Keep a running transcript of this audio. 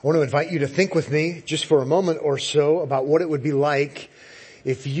I want to invite you to think with me just for a moment or so about what it would be like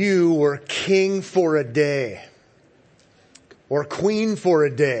if you were king for a day or queen for a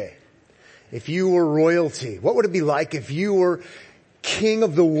day. If you were royalty, what would it be like if you were king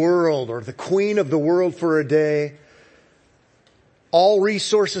of the world or the queen of the world for a day? All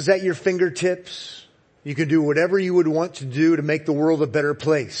resources at your fingertips. You can do whatever you would want to do to make the world a better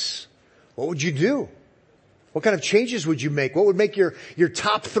place. What would you do? What kind of changes would you make? What would make your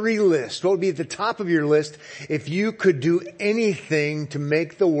top 3 list? What would be at the top of your list if you could do anything to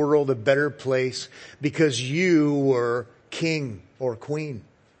make the world a better place because you were king or queen?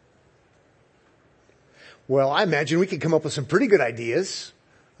 Well, I imagine we could come up with some pretty good ideas.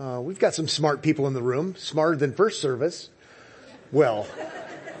 We've got some smart people in the room, smarter than first service. Well,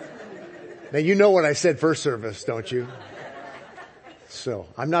 now you know what I said first service, don't you? So,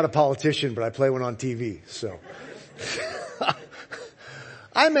 I'm not a politician, but I play one on TV, so.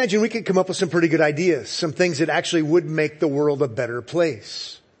 I imagine we could come up with some pretty good ideas, some things that actually would make the world a better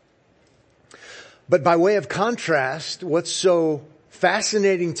place. But by way of contrast, what's so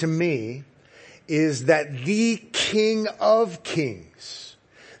fascinating to me is that the King of Kings,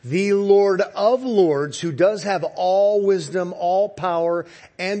 the Lord of Lords, who does have all wisdom, all power,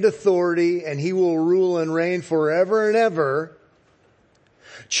 and authority, and he will rule and reign forever and ever,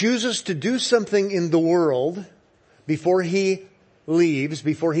 chooses to do something in the world before he leaves,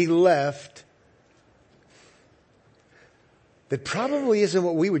 before he left, that probably isn't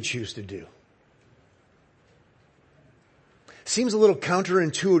what we would choose to do. Seems a little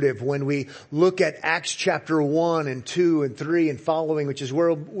counterintuitive when we look at Acts chapter 1 and 2 and 3 and following, which is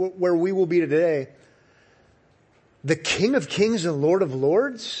where we will be today. The King of Kings and Lord of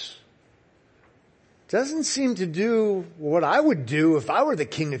Lords doesn't seem to do what I would do if I were the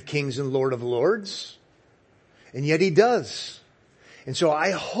King of Kings and Lord of Lords. And yet he does. And so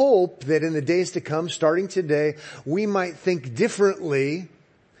I hope that in the days to come, starting today, we might think differently,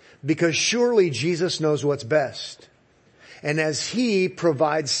 because surely Jesus knows what's best. And as he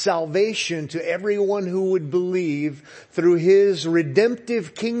provides salvation to everyone who would believe through his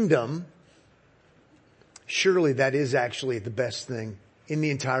redemptive kingdom, surely that is actually the best thing in the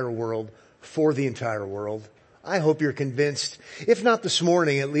entire world, for the entire world. I hope you're convinced, if not this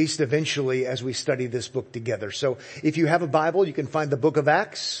morning, at least eventually as we study this book together. So if you have a Bible, you can find the book of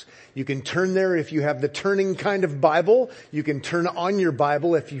Acts. You can turn there if you have the turning kind of Bible. You can turn on your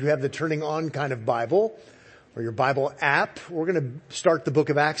Bible if you have the turning on kind of Bible, or your Bible app. We're going to start the book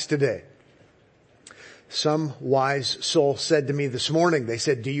of Acts today. Some wise soul said to me this morning, they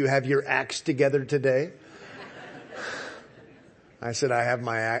said, "Do you have your Acts together today?" I said, "I have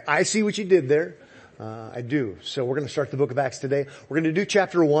my Acts." I see what you did there. I do. So we're going to start the book of Acts today. We're going to do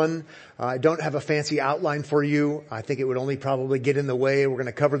chapter 1. I don't have a fancy outline for you. I think it would only probably get in the way. We're going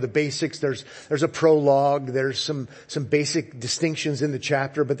to cover the basics. There's a prologue. There's some basic distinctions in the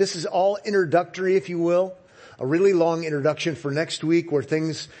chapter, but this is all introductory, if you will. A really long introduction for next week where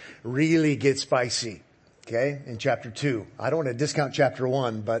things really get spicy. Okay, in chapter 2. I don't want to discount chapter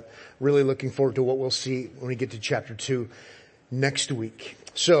 1, but really looking forward to what we'll see when we get to chapter 2 next week.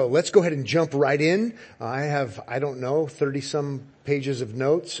 So let's go ahead and jump right in. I have, 30 some pages of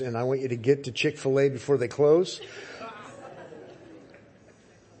notes, and I want you to get to Chick-fil-A before they close.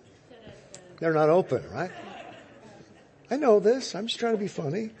 They're not open, right? I know this. I'm just trying to be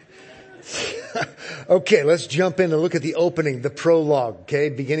funny. Okay, let's jump in and look at the opening, the prologue, okay,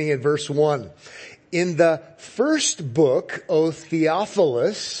 beginning at verse 1. In the first book, O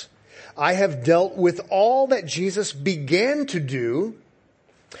Theophilus, I have dealt with all that Jesus began to do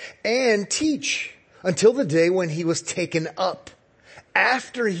and teach until the day when he was taken up,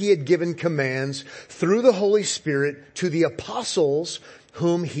 after he had given commands through the Holy Spirit to the apostles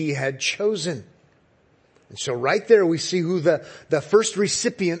whom he had chosen. And so right there we see who the first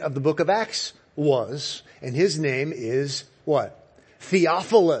recipient of the book of Acts was, and his name is what?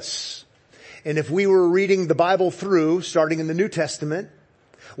 Theophilus. And if we were reading the Bible through, starting in the New Testament,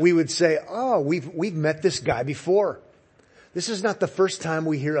 we would say, oh, we've met this guy before. This is not the first time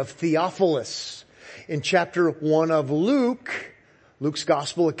we hear of Theophilus. In chapter 1 of Luke's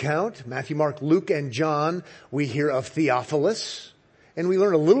gospel account, Matthew, Mark, Luke, and John, we hear of Theophilus. And we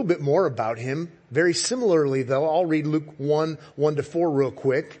learn a little bit more about him. Very similarly, though, I'll read Luke 1:1-4 real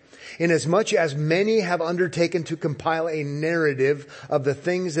quick. Inasmuch as many have undertaken to compile a narrative of the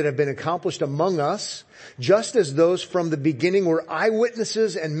things that have been accomplished among us, just as those from the beginning were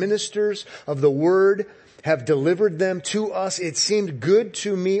eyewitnesses and ministers of the word, have delivered them to us, it seemed good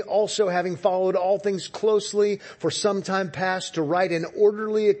to me also, having followed all things closely for some time past, to write an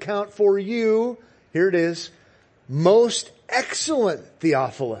orderly account for you. Here it is. most excellent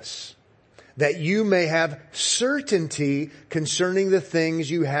Theophilus, that you may have certainty concerning the things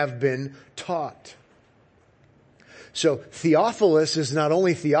you have been taught. So Theophilus is not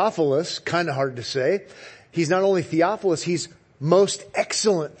only Theophilus, kind of hard to say. He's not only Theophilus, he's most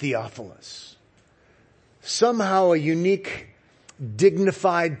excellent Theophilus. Somehow a unique,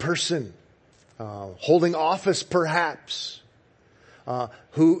 dignified person, holding office perhaps,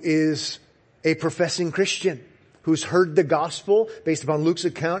 who is a professing Christian, who's heard the gospel based upon Luke's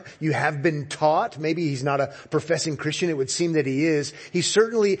account. You have been taught. Maybe he's not a professing Christian. It would seem that he is. He's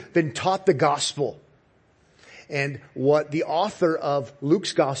certainly been taught the gospel. And what the author of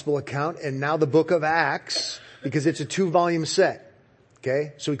Luke's gospel account and now the book of Acts, because it's a 2-volume set.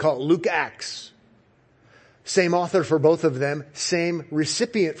 Okay. So we call it Luke Acts. Same author for both of them, same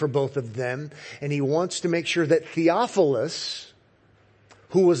recipient for both of them. And he wants to make sure that Theophilus,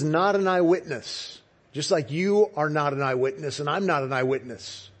 who was not an eyewitness, just like you are not an eyewitness and I'm not an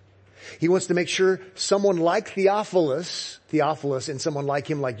eyewitness. He wants to make sure someone like Theophilus and someone like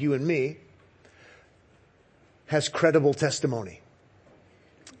him, like you and me, has credible testimony.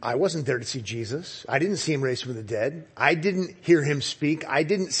 I wasn't there to see Jesus. I didn't see him raised from the dead. I didn't hear him speak. I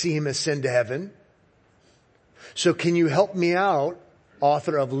didn't see him ascend to heaven. So can you help me out,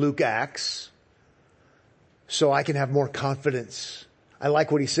 author of Luke Acts, so I can have more confidence? I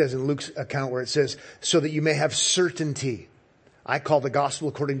like what he says in Luke's account where it says, so that you may have certainty. I call the gospel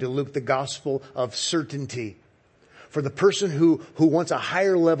according to Luke the gospel of certainty. For the person who wants a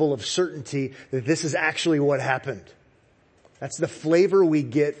higher level of certainty that this is actually what happened. That's the flavor we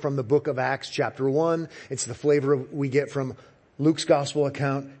get from the book of Acts chapter 1. It's the flavor we get from Luke's gospel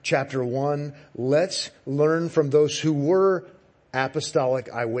account chapter 1. Let's learn from those who were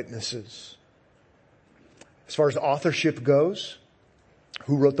apostolic eyewitnesses. As far as authorship goes,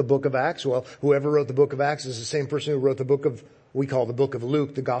 who wrote the book of Acts? Well, whoever wrote the book of Acts is the same person who wrote the book of, we call the book of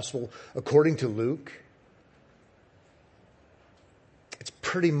Luke, the gospel according to Luke. It's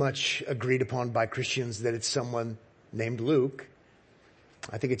pretty much agreed upon by Christians that it's someone named Luke.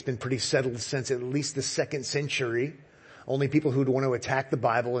 I think it's been pretty settled since at least the 2nd century. Only people who'd want to attack the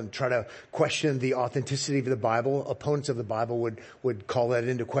Bible and try to question the authenticity of the Bible, opponents of the Bible would call that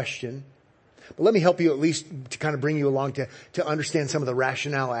into question. But let me help you at least to kind of bring you along to understand some of the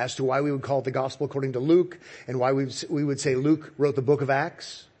rationale as to why we would call it the gospel according to Luke and why we would say Luke wrote the book of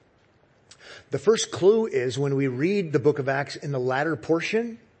Acts. The first clue is when we read the book of Acts in the latter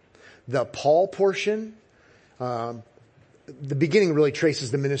portion, the Paul portion, the beginning really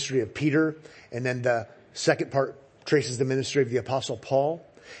traces the ministry of Peter, and then the second part traces the ministry of the Apostle Paul.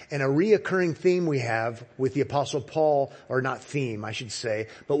 And a reoccurring theme we have with the Apostle Paul, or not theme, I should say,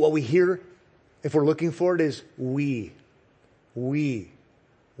 but what we hear, if we're looking for it, is we.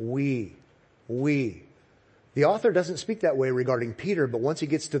 The author doesn't speak that way regarding Peter, but once he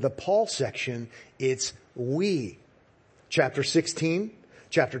gets to the Paul section, it's we. Chapter 16,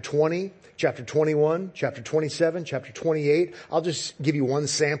 chapter 20, chapter 21, chapter 27, chapter 28. I'll just give you one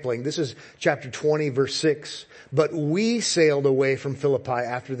sampling. This is chapter 20, verse 6. But we sailed away from Philippi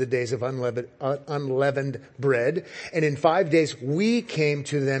after the days of unleavened bread. And in 5 days we came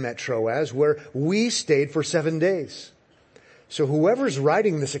to them at Troas, where we stayed for 7 days. So whoever's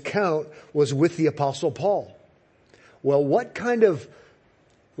writing this account was with the Apostle Paul. Well, what kind of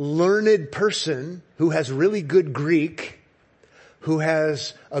learned person who has really good Greek, who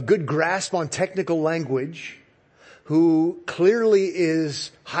has a good grasp on technical language, who clearly is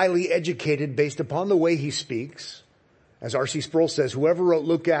highly educated based upon the way he speaks, as R.C. Sproul says, whoever wrote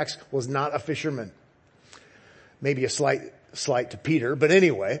Luke Acts was not a fisherman. Maybe a slight to Peter, but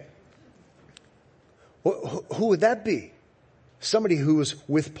anyway, who would that be? Somebody who was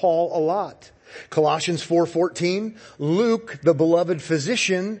with Paul a lot. Colossians 4:14, Luke, the beloved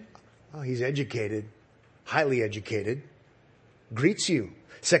physician, he's educated, highly educated, greets you.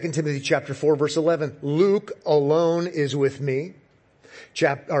 2 Timothy chapter 4 verse 11, Luke alone is with me.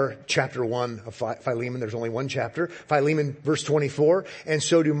 Chapter 1 of Philemon, there's only one chapter. Philemon verse 24, and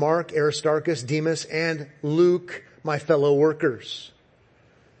so do Mark, Aristarchus, Demas, and Luke, my fellow workers.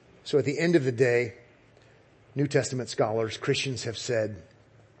 So at the end of the day, New Testament scholars, Christians have said,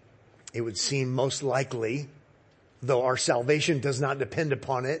 it would seem most likely, though our salvation does not depend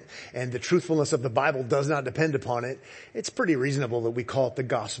upon it, and the truthfulness of the Bible does not depend upon it, it's pretty reasonable that we call it the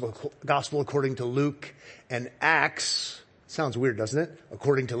gospel according to Luke and Acts. Sounds weird, doesn't it?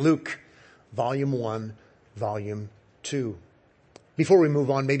 According to Luke, volume 1, volume 2. Before we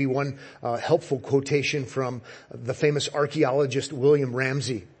move on, maybe one helpful quotation from the famous archaeologist William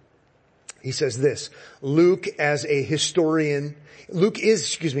Ramsey. He says this, Luke is a historian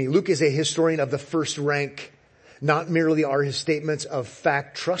of the first rank, Not merely are his statements of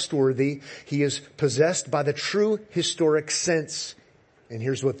fact trustworthy, he is possessed by the true historic sense. And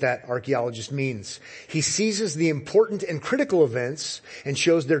here's what that archaeologist means. He seizes the important and critical events and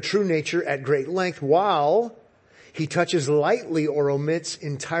shows their true nature at great length, while he touches lightly or omits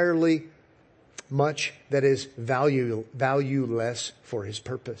entirely much that is valueless for his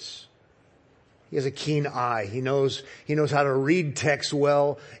purpose. He has a keen eye. He knows how to read text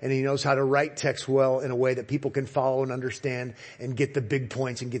well, and he knows how to write text well in a way that people can follow and understand and get the big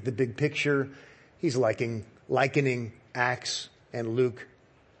points and get the big picture. He's likening Acts and Luke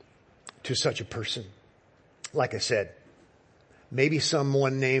to such a person. Like I said, maybe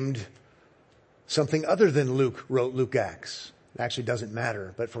someone named something other than Luke wrote Luke Acts. It actually doesn't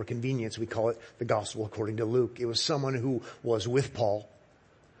matter, but for convenience we call it the Gospel according to Luke. It was someone who was with Paul.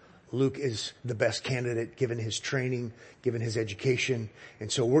 Luke is the best candidate given his training, given his education.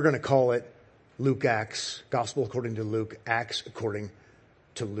 And so we're going to call it Luke Acts, Gospel according to Luke, Acts according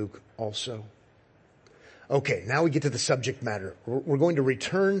to Luke also. Okay, now we get to the subject matter. We're going to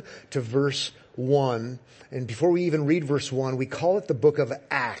return to verse 1. And before we even read verse 1, we call it the book of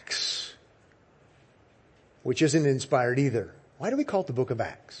Acts, which isn't inspired either. Why do we call it the book of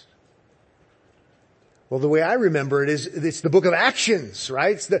Acts? Well, the way I remember it is, it's the book of actions,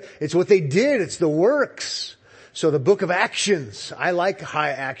 right? It's what they did. It's the works. So the book of actions. I like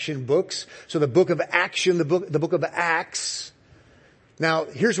high action books. So the book of action, the book of Acts. Now,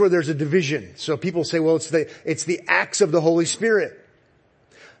 here's where there's a division. So people say, well, it's the Acts of the Holy Spirit.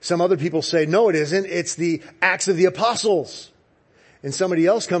 Some other people say, no, it isn't. It's the Acts of the Apostles. And somebody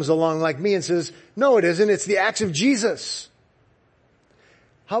else comes along like me and says, no, it isn't. It's the Acts of Jesus.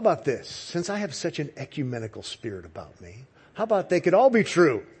 How about this? Since I have such an ecumenical spirit about me, how about they could all be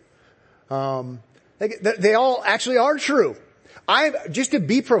true? They all actually are true. Just to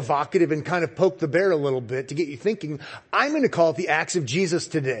be provocative and kind of poke the bear a little bit to get you thinking, I'm going to call it the Acts of Jesus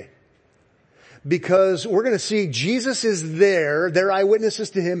today. Because we're going to see Jesus is there, they're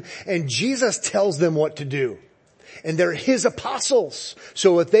eyewitnesses to him, and Jesus tells them what to do. And they're his apostles.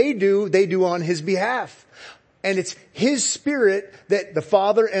 So what they do on his behalf. And it's his Spirit that the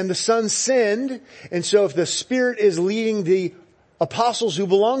Father and the Son send. And so if the Spirit is leading the apostles who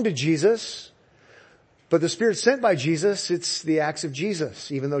belong to Jesus, but the Spirit sent by Jesus, it's the Acts of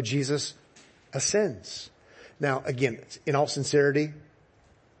Jesus, even though Jesus ascends. Now, again, in all sincerity, you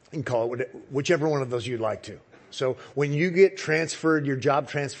can call it whichever one of those you'd like to. So when you get transferred, your job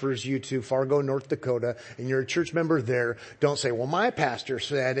transfers you to Fargo, North Dakota, and you're a church member there, don't say, well, my pastor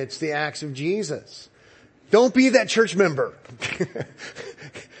said it's the Acts of Jesus. Don't be that church member.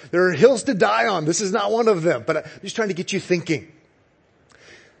 There are hills to die on. This is not one of them, but I'm just trying to get you thinking.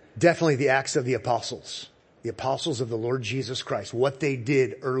 Definitely the Acts of the Apostles. The apostles of the Lord Jesus Christ. What they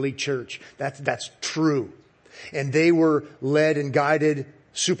did, early church. That's true. And they were led and guided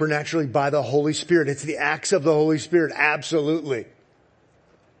supernaturally by the Holy Spirit. It's the Acts of the Holy Spirit. Absolutely.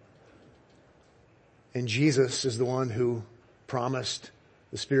 And Jesus is the one who promised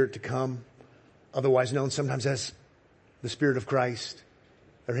the Spirit to come, otherwise known sometimes as the Spirit of Christ,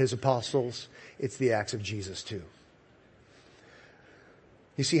 or his apostles. It's the Acts of Jesus too.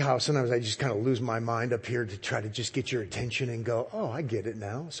 You see how sometimes I just kind of lose my mind up here to try to just get your attention and go, oh, I get it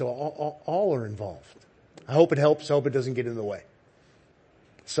now. So all are involved. I hope it helps. I hope it doesn't get in the way.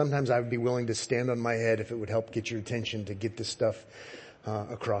 Sometimes I would be willing to stand on my head if it would help get your attention to get this stuff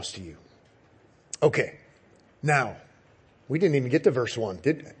across to you. Okay. Now, we didn't even get to verse 1,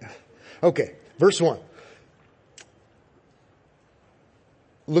 Okay. Verse 1.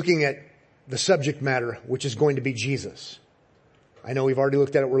 Looking at the subject matter, which is going to be Jesus. I know we've already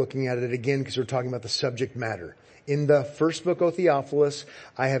looked at it. We're looking at it again because we're talking about the subject matter. In the first book, O Theophilus,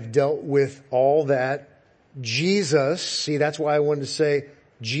 I have dealt with all that Jesus, see, that's why I wanted to say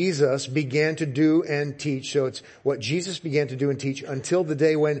Jesus began to do and teach. So it's what Jesus began to do and teach until the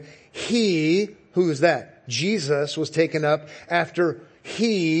day when he, who is that? Jesus was taken up after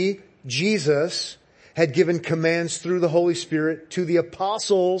he, Jesus, had given commands through the Holy Spirit to the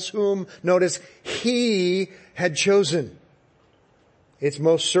apostles whom, notice, he had chosen. It's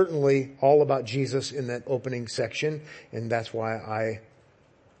most certainly all about Jesus in that opening section, and that's why I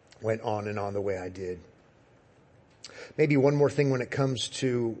went on and on the way I did. Maybe one more thing when it comes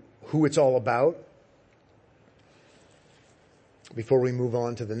to who it's all about. Before we move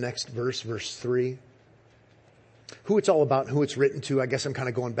on to the next verse, verse 3. Who it's all about and who it's written to. I guess I'm kind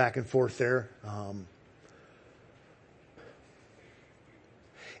of going back and forth there.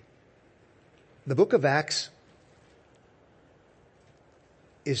 The book of Acts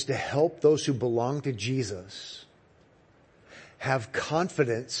is to help those who belong to Jesus have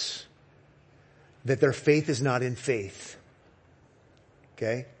confidence that their faith is not in faith.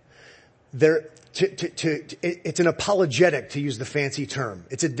 Okay? It's an apologetic, to use the fancy term.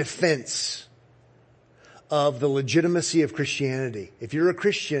 It's a defense of the legitimacy of Christianity. If you're a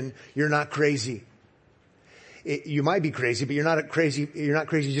Christian, you're not crazy. You might be crazy, but you're not crazy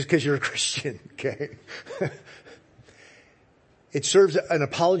just because you're a Christian. Okay? It serves an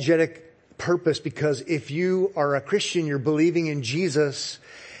apologetic purpose, because if you are a Christian, you're believing in Jesus,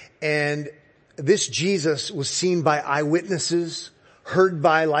 and this Jesus was seen by eyewitnesses, heard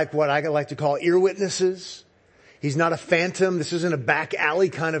by what I like to call ear witnesses. He's not a phantom. This isn't a back alley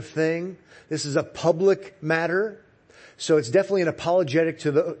kind of thing. This is a public matter. So it's definitely an apologetic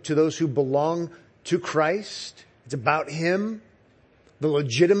to those who belong to Christ. It's about Him, the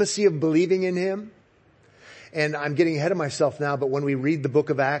legitimacy of believing in Him. And I'm getting ahead of myself now, but when we read the book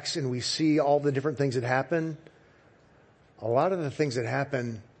of Acts and we see all the different things that happen, a lot of the things that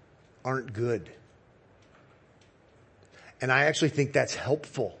happen aren't good. And I actually think that's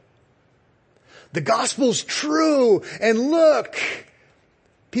helpful. The gospel's true, and look,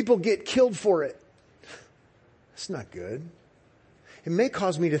 people get killed for it. That's not good. It may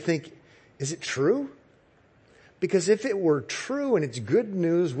cause me to think, is it true? Because if it were true and it's good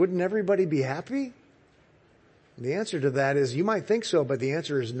news, wouldn't everybody be happy? The answer to that is, you might think so, but the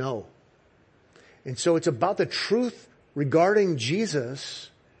answer is no. And so it's about the truth regarding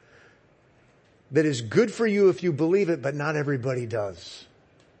Jesus that is good for you if you believe it, but not everybody does.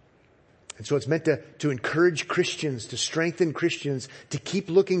 And so it's meant to encourage Christians, to strengthen Christians, to keep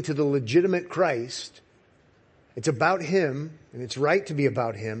looking to the legitimate Christ. It's about Him, and it's right to be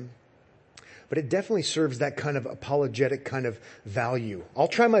about Him. But it definitely serves that kind of apologetic kind of value. I'll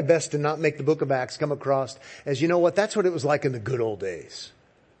try my best to not make the book of Acts come across as, you know what, that's what it was like in the good old days.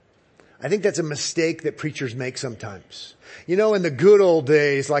 I think that's a mistake that preachers make sometimes. You know, in the good old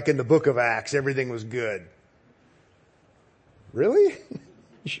days, like in the book of Acts, everything was good. Really?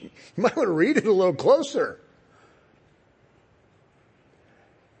 You might want to read it a little closer.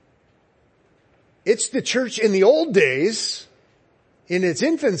 It's the church in the old days, in its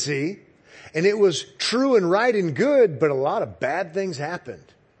infancy, and it was true and right and good, but a lot of bad things happened.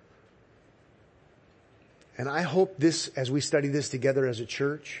 And I hope this, as we study this together as a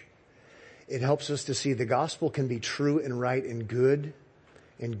church, it helps us to see the gospel can be true and right and good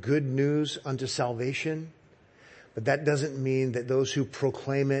news unto salvation. But that doesn't mean that those who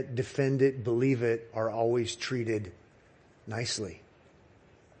proclaim it, defend it, believe it are always treated nicely.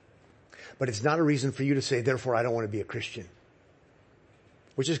 But it's not a reason for you to say, therefore, I don't want to be a Christian.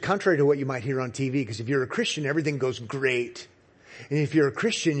 Which is contrary to what you might hear on TV, because if you're a Christian, everything goes great. And if you're a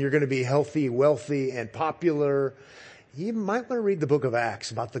Christian, you're going to be healthy, wealthy, and popular. You might want to read the book of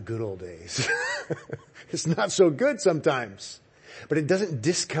Acts about the good old days. It's not so good sometimes. But it doesn't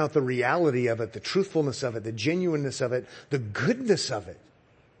discount the reality of it, the truthfulness of it, the genuineness of it, the goodness of it.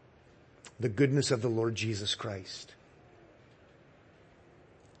 The goodness of the Lord Jesus Christ.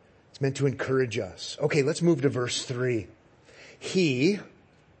 It's meant to encourage us. Okay, let's move to verse 3. He,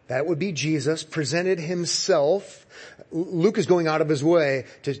 that would be Jesus, presented Himself. Luke is going out of his way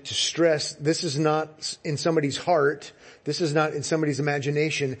to stress this is not in somebody's heart. This is not in somebody's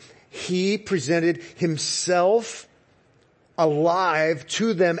imagination. He presented Himself alive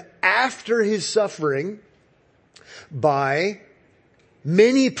to them after His suffering by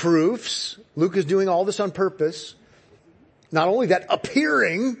many proofs. Luke is doing all this on purpose. Not only that,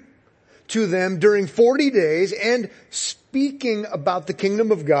 appearing to them during 40 days and speaking about the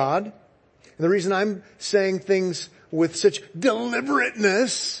kingdom of God. And the reason I'm saying things with such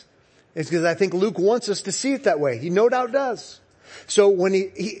deliberateness is because I think Luke wants us to see it that way. He no doubt does. So when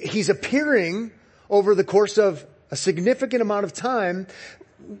he's appearing over the course of a significant amount of time,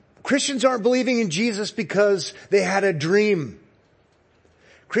 Christians aren't believing in Jesus because they had a dream.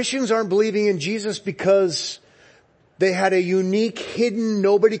 Christians aren't believing in Jesus because they had a unique, hidden,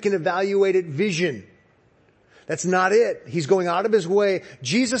 nobody can evaluate it vision. That's not it. He's going out of His way.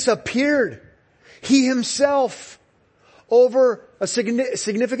 Jesus appeared. He Himself over a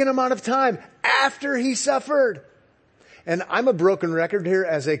significant amount of time after He suffered. And I'm a broken record here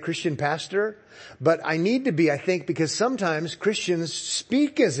as a Christian pastor, but I need to be, I think, because sometimes Christians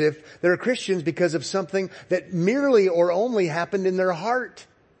speak as if they're Christians because of something that merely or only happened in their heart.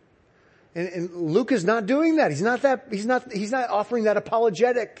 And Luke is not doing that. He's not offering that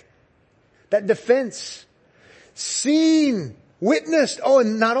apologetic, that defense. Seen, witnessed. Oh,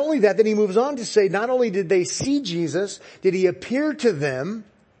 and not only that, then he moves on to say, not only did they see Jesus, did He appear to them.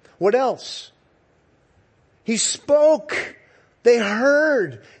 What else? He spoke. They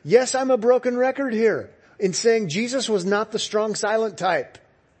heard. Yes, I'm a broken record here in saying Jesus was not the strong silent type.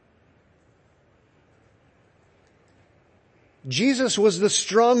 Jesus was the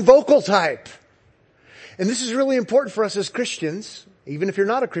strong vocal type. And this is really important for us as Christians. Even if you're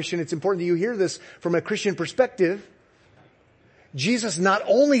not a Christian, it's important that you hear this from a Christian perspective. Jesus not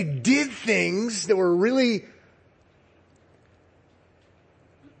only did things that were really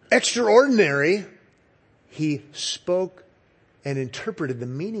extraordinary, he spoke and interpreted the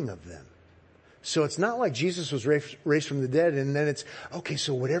meaning of them. So it's not like Jesus was raised from the dead and then it's, okay,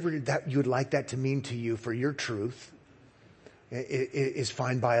 so whatever that you would like that to mean to you for your truth is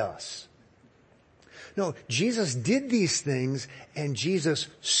fine by us. No, Jesus did these things and Jesus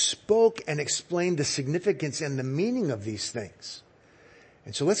spoke and explained the significance and the meaning of these things.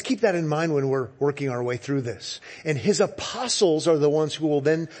 And so let's keep that in mind when we're working our way through this. And his apostles are the ones who will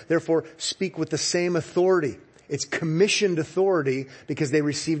then therefore speak with the same authority. It's commissioned authority because they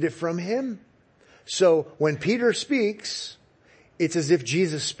received it from him. So when Peter speaks, it's as if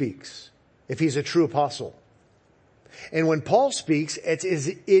Jesus speaks, if he's a true apostle. And when Paul speaks, it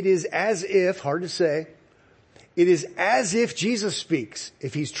is as if, hard to say, it is as if Jesus speaks,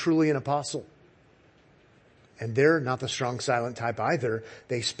 if he's truly an apostle. And they're not the strong silent type either.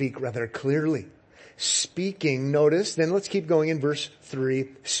 They speak rather clearly. Speaking, notice, then let's keep going in verse 3,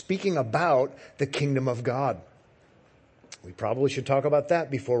 speaking about the kingdom of God. We probably should talk about that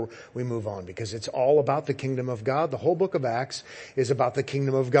before we move on because it's all about the kingdom of God. The whole book of Acts is about the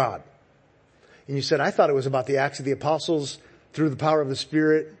kingdom of God. And you said, I thought it was about the Acts of the Apostles through the power of the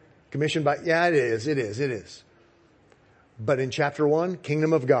Spirit, commissioned by, yeah, it is. But in chapter 1,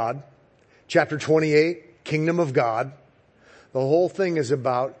 kingdom of God. Chapter 28, kingdom of God. The whole thing is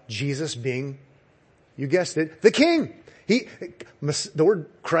about Jesus being, you guessed it, the king. The word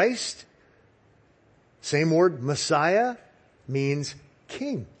Christ, same word, Messiah, means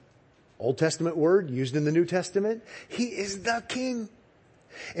king. Old Testament word used in the New Testament. He is the king.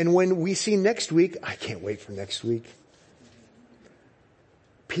 And when we see next week, I can't wait for next week,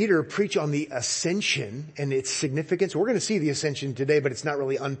 Peter preach on the ascension and its significance. We're going to see the ascension today, but it's not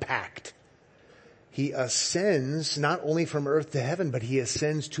really unpacked. He ascends not only from earth to heaven, but he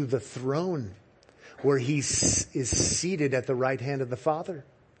ascends to the throne where he is seated at the right hand of the Father.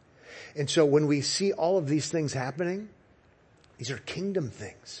 And so when we see all of these things happening, these are kingdom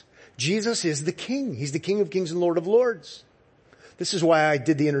things. Jesus is the king. He's the King of Kings and Lord of Lords. This is why I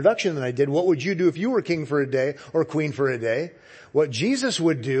did the introduction that I did. What would you do if you were king for a day or queen for a day? What Jesus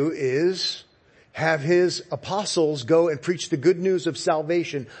would do is have his apostles go and preach the good news of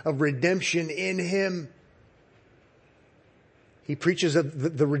salvation, of redemption in him. He preaches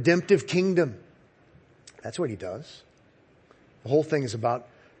of the redemptive kingdom. That's what he does. The whole thing is about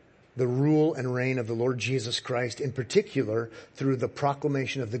the rule and reign of the Lord Jesus Christ, in particular through the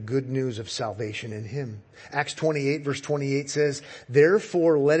proclamation of the good news of salvation in him. Acts 28 verse 28 says,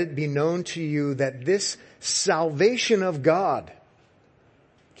 therefore let it be known to you that this salvation of God,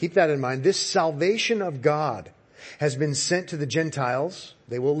 keep that in mind, this salvation of God has been sent to the Gentiles.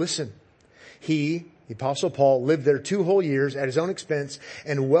 They will listen. He, the Apostle Paul, lived there 2 whole years at his own expense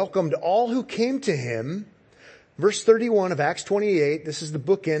and welcomed all who came to him. Verse 31 of Acts 28, this is the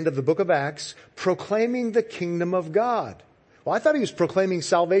bookend of the book of Acts, proclaiming the kingdom of God. Well, I thought he was proclaiming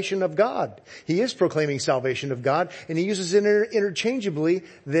salvation of God. He is proclaiming salvation of God, and he uses it interchangeably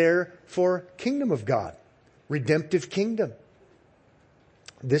there for kingdom of God, redemptive kingdom.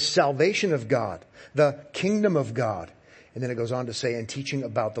 This salvation of God, the kingdom of God. And then it goes on to say, and teaching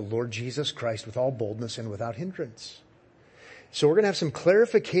about the Lord Jesus Christ with all boldness and without hindrance. So we're going to have some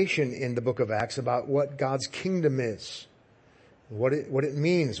clarification in the book of Acts about what God's kingdom is, what it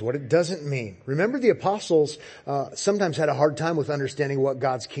means, what it doesn't mean. Remember, the apostles sometimes had a hard time with understanding what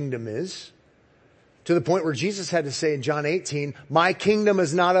God's kingdom is, to the point where Jesus had to say in John 18, my kingdom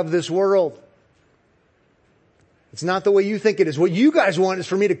is not of this world. It's not the way you think it is. What you guys want is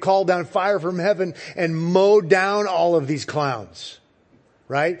for me to call down fire from heaven and mow down all of these clowns.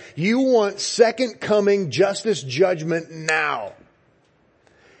 Right? You want second coming justice judgment now.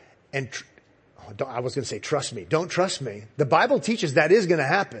 And I was going to say, trust me. Don't trust me. The Bible teaches that is going to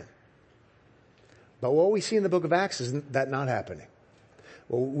happen. But what we see in the book of Acts is that not happening.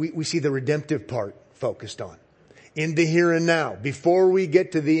 Well, we see the redemptive part focused on. In the here and now. Before we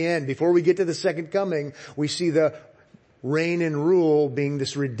get to the end, before we get to the second coming, we see the reign and rule being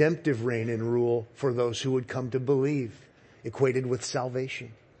this redemptive reign and rule for those who would come to believe. Equated with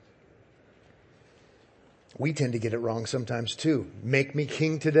salvation. We tend to get it wrong sometimes too. Make me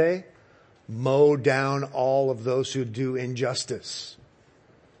king today. Mow down all of those who do injustice.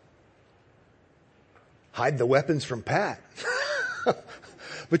 Hide the weapons from Pat.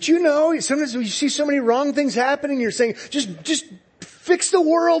 But you know, sometimes you see so many wrong things happening, you're saying, just fix the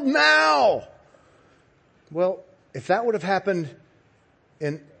world now. Well, if that would have happened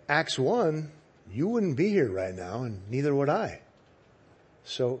in Acts 1, you wouldn't be here right now, and neither would I.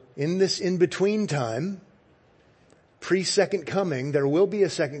 So in this in-between time, pre-second coming, there will be a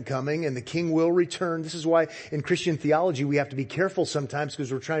second coming, and the king will return. This is why in Christian theology we have to be careful sometimes,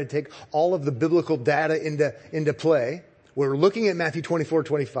 because we're trying to take all of the biblical data into play. We're looking at Matthew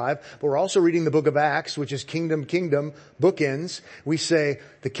 24:25, but we're also reading the book of Acts, which is kingdom, bookends. We say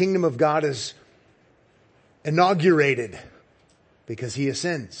the kingdom of God is inaugurated because he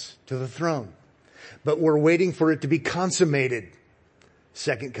ascends to the throne. But we're waiting for it to be consummated.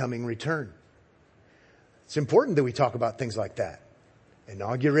 Second coming, return. It's important that we talk about things like that.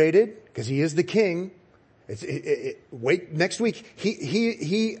 Inaugurated, because he is the king. Wait, next week,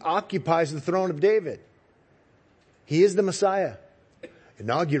 he occupies the throne of David. He is the Messiah.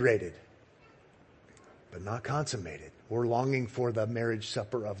 Inaugurated, but not consummated. We're longing for the marriage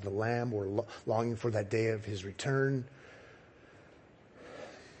supper of the Lamb. We're longing for that day of his return.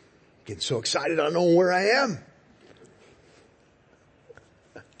 Getting so excited, I don't know where I am.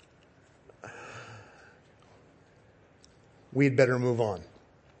 We'd better move on.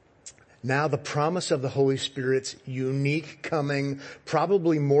 Now the promise of the Holy Spirit's unique coming,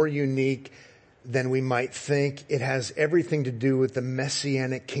 probably more unique than we might think. It has everything to do with the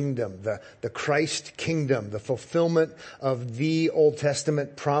Messianic kingdom, the Christ kingdom, the fulfillment of the Old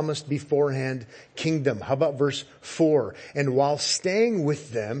Testament promised beforehand kingdom. How about verse 4? And while staying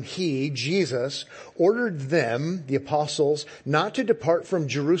with them, he, Jesus, ordered them, the apostles, not to depart from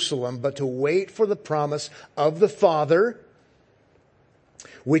Jerusalem, but to wait for the promise of the Father,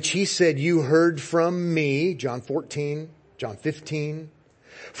 which he said, you heard from me, John 14, John 15.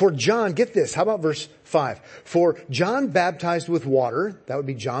 For John, get this, how about verse 5? For John baptized with water, that would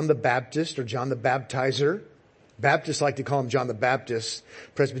be John the Baptist or John the Baptizer. Baptists like to call him John the Baptist.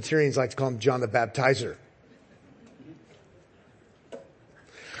 Presbyterians like to call him John the Baptizer.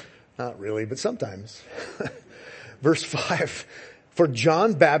 Not really, but sometimes. Verse 5, for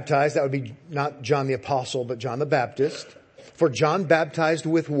John baptized, that would be not John the Apostle, but John the Baptist. For John baptized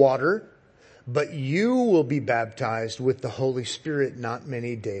with water, but you will be baptized with the Holy Spirit not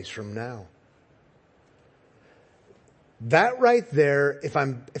many days from now. That right there, if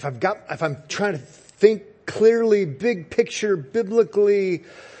I'm trying to think clearly, big picture, biblically,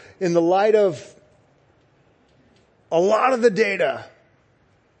 in the light of a lot of the data,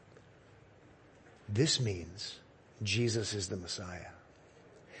 this means Jesus is the Messiah.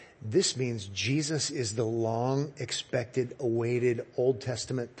 This means Jesus is the long expected, awaited, Old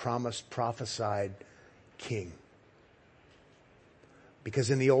Testament promised, prophesied king.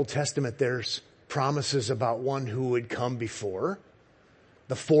 Because in the Old Testament there's promises about one who would come before,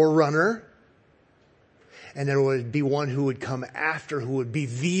 the forerunner, and there would be one who would come after, who would be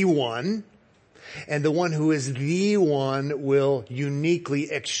the one. And the one who is the one will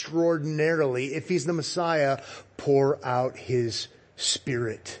uniquely, extraordinarily, if he's the Messiah, pour out his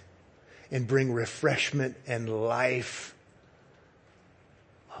Spirit and bring refreshment and life.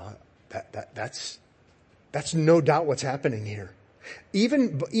 That's no doubt what's happening here.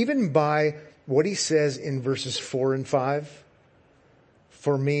 Even by what he says in verses 4 and 5,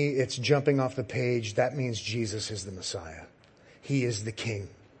 for me, it's jumping off the page. That means Jesus is the Messiah. He is the King.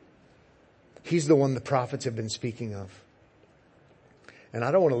 He's the one the prophets have been speaking of. And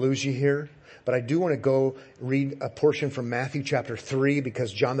I don't want to lose you here, but I do want to go read a portion from Matthew chapter 3,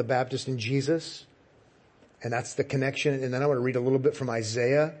 because John the Baptist and Jesus, and that's the connection. And then I want to read a little bit from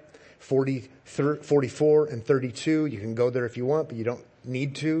Isaiah 44 and 32. You can go there if you want, but you don't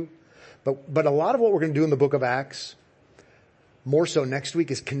need to. But a lot of what we're going to do in the book of Acts, more so next week,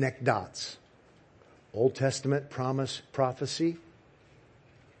 is connect dots. Old Testament promise, prophecy.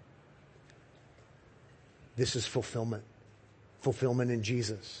 This is fulfillment. Fulfillment in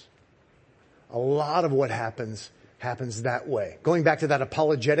Jesus. A lot of what happens that way. Going back to that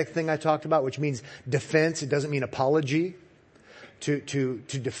apologetic thing I talked about, which means defense. It doesn't mean apology. To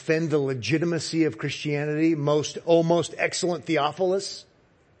defend the legitimacy of Christianity. Most excellent Theophilus.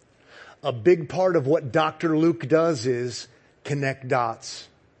 A big part of what Dr. Luke does is connect dots.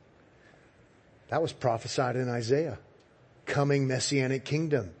 That was prophesied in Isaiah. Coming Messianic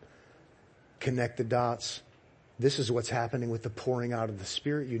kingdom. Connect the dots. This is what's happening with the pouring out of the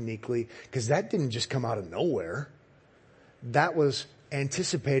Spirit uniquely, because that didn't just come out of nowhere. That was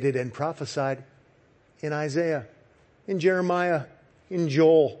anticipated and prophesied in Isaiah, in Jeremiah, in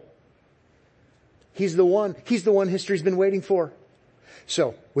Joel. He's the one history's been waiting for.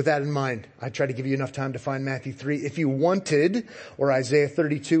 So, with that in mind, I tried to give you enough time to find Matthew 3 if you wanted, or Isaiah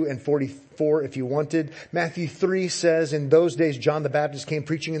 32 and 44 if you wanted. Matthew 3 says, in those days John the Baptist came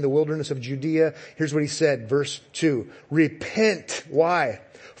preaching in the wilderness of Judea. Here's what he said, verse 2. Repent. Why?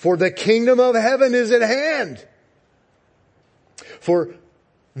 For the kingdom of heaven is at hand. For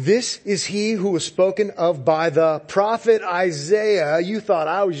this is he who was spoken of by the prophet Isaiah. You thought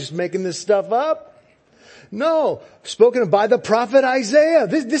I was just making this stuff up? No, spoken of by the prophet Isaiah.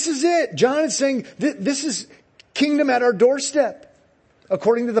 This is it. John is saying this is kingdom at our doorstep.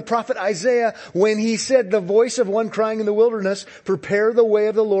 According to the prophet Isaiah, when he said, the voice of one crying in the wilderness, prepare the way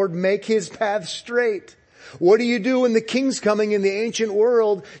of the Lord, make his path straight. What do you do when the king's coming in the ancient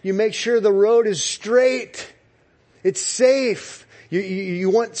world? You make sure the road is straight. It's safe. You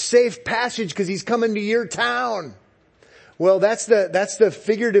want safe passage because he's coming to your town. Well, that's the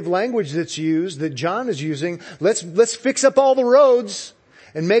figurative language that's used, that John is using. Let's fix up all the roads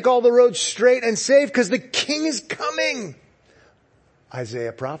and make all the roads straight and safe because the king is coming.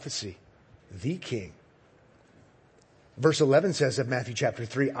 Isaiah prophecy, the king. Verse 11 says of Matthew chapter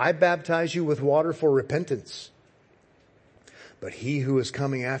 3, I baptize you with water for repentance. But he who is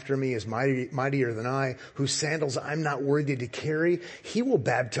coming after me is mightier than I, whose sandals I'm not worthy to carry. He will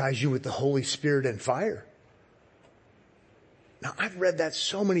baptize you with the Holy Spirit and fire. Now, I've read that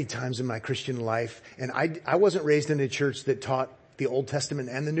so many times in my Christian life, and I wasn't raised in a church that taught the Old Testament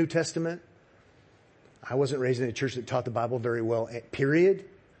and the New Testament. I wasn't raised in a church that taught the Bible very well, period.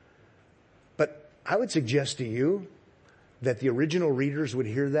 But I would suggest to you that the original readers would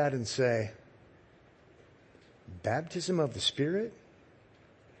hear that and say, baptism of the Spirit?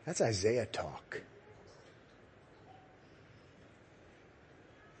 That's Isaiah talk.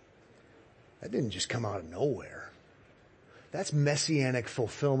 That didn't just come out of nowhere. That's messianic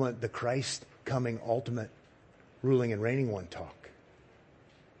fulfillment, the Christ coming ultimate ruling and reigning one talk.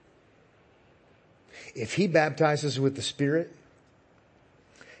 If he baptizes with the Spirit,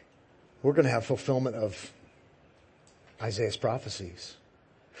 we're going to have fulfillment of Isaiah's prophecies.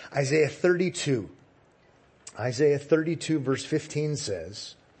 Isaiah 32 verse 15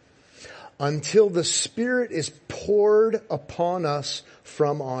 says, until the Spirit is poured upon us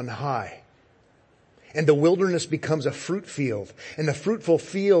from on high. And the wilderness becomes a fruit field. And the fruitful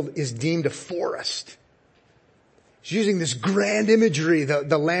field is deemed a forest. He's using this grand imagery.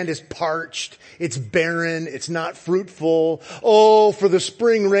 The land is parched. It's barren. It's not fruitful. Oh, for the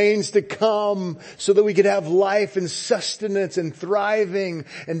spring rains to come so that we could have life and sustenance and thriving.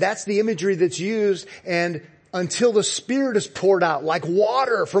 And that's the imagery that's used. And until the Spirit is poured out like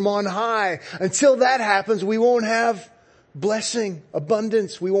water from on high, until that happens, we won't have blessing,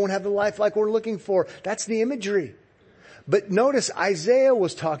 abundance. We won't have the life like we're looking for. That's the imagery. But notice Isaiah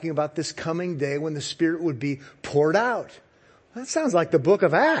was talking about this coming day when the Spirit would be poured out. That sounds like the book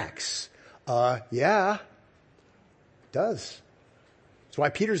of Acts. Yeah, it does. That's why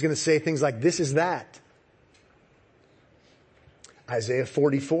Peter's going to say things like, this is that. Isaiah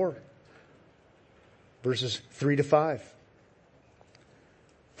 44, verses 3 to 5.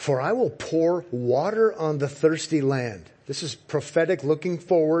 For I will pour water on the thirsty land. This is prophetic, looking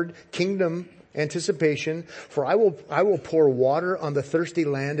forward, kingdom anticipation. For I will pour water on the thirsty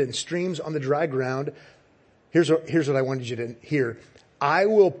land and streams on the dry ground. Here's what I wanted you to hear. I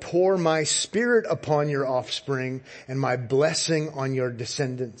will pour my Spirit upon your offspring and my blessing on your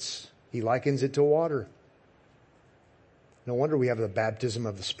descendants. He likens it to water. No wonder we have the baptism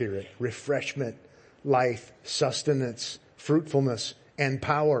of the Spirit. Refreshment, life, sustenance, fruitfulness, and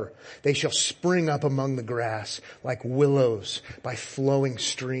power. They shall spring up among the grass like willows by flowing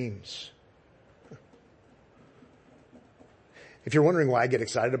streams. If you're wondering why I get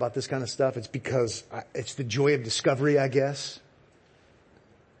excited about this kind of stuff, it's because it's the joy of discovery, I guess.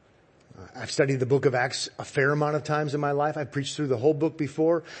 I've studied the book of Acts a fair amount of times in my life. I've preached through the whole book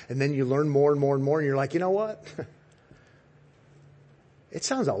before, and then you learn more and more and more, and you're like, you know what? It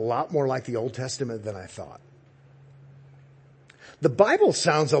sounds a lot more like the Old Testament than I thought. The Bible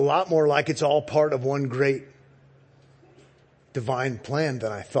sounds a lot more like it's all part of one great divine plan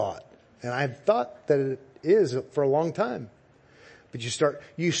than I thought. And I've thought that it is for a long time. But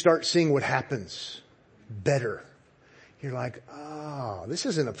you start seeing what happens better. You're like, oh, this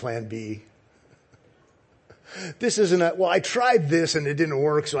isn't a plan B. This isn't well, I tried this and it didn't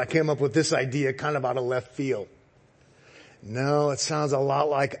work, so I came up with this idea kind of out of left field. No, it sounds a lot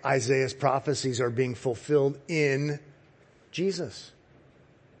like Isaiah's prophecies are being fulfilled in Jesus.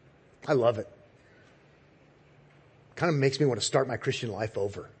 I love it. Kind of makes me want to start my Christian life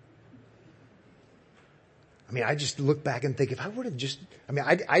over. I mean, I just look back and think if I would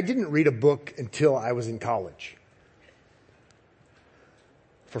have I didn't read a book until I was in college.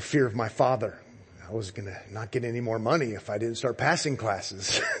 for fear of my father. I was going to not get any more money if I didn't start passing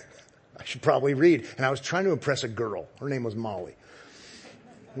classes. I should probably read. And I was trying to impress a girl. Her name was Molly.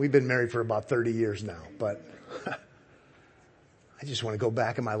 We've been married for about 30 years now, but I just want to go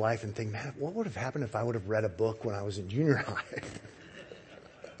back in my life and think, man, what would have happened if I would have read a book when I was in junior high?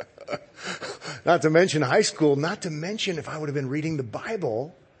 Not to mention high school, not to mention if I would have been reading the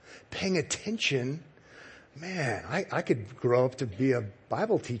Bible, paying attention. Man, I could grow up to be a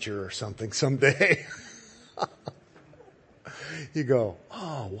Bible teacher or something someday. You go,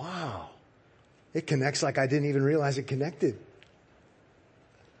 oh, wow. It connects like I didn't even realize it connected.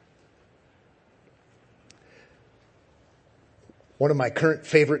 One of my current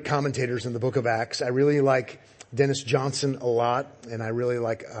favorite commentators in the book of Acts, I really like Dennis Johnson a lot, and I really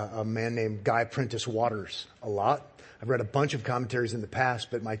like a man named Guy Prentice Waters a lot. I've read a bunch of commentaries in the past,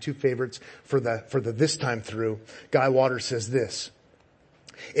 but my two favorites for the this time through, Guy Waters says this: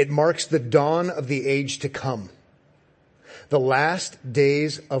 it marks the dawn of the age to come, the last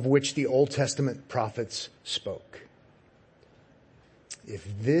days of which the Old Testament prophets spoke. If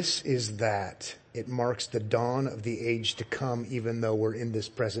this is that, it marks the dawn of the age to come, even though we're in this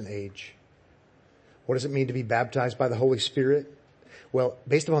present age. What does it mean to be baptized by the Holy Spirit? Well,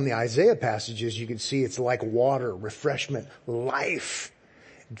 based upon the Isaiah passages, you can see it's like water, refreshment, life,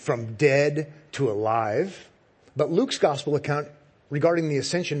 from dead to alive. But Luke's gospel account regarding the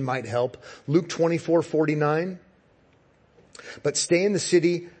ascension might help. Luke 24:49. But stay in the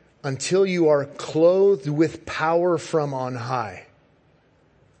city until you are clothed with power from on high.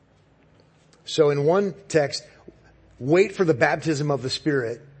 So in one text, wait for the baptism of the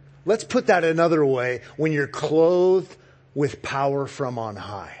Spirit. Let's put that another way. When you're clothed with power from on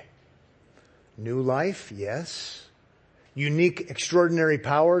high. New life, yes. Unique, extraordinary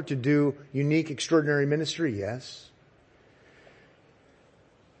power to do unique, extraordinary ministry, yes.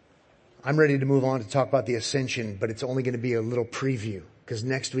 I'm ready to move on to talk about the ascension, but it's only going to be a little preview because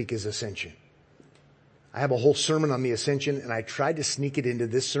next week is ascension. I have a whole sermon on the ascension, and I tried to sneak it into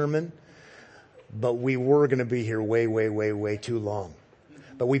this sermon, but we were going to be here way too long.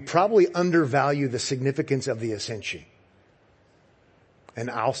 But we probably undervalue the significance of the ascension. And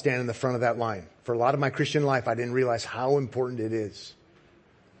I'll stand in the front of that line. For a lot of my Christian life, I didn't realize how important it is.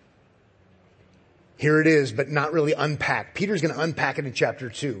 Here it is, but not really unpacked. Peter's going to unpack it in chapter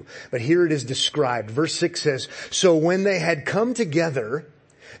 2. But here it is described. Verse 6 says, so when they had come together,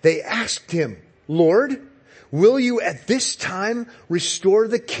 they asked him, Lord, will you at this time restore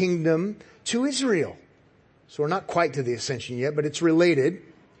the kingdom to Israel? So we're not quite to the ascension yet, but it's related.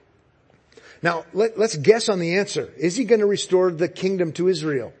 Now, let's guess on the answer. Is he going to restore the kingdom to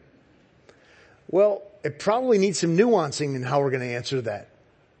Israel? Well, it probably needs some nuancing in how we're going to answer that.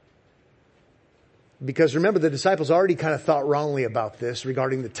 Because remember, the disciples already kind of thought wrongly about this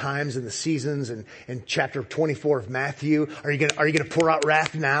regarding the times and the seasons and chapter 24 of Matthew. Are you going to pour out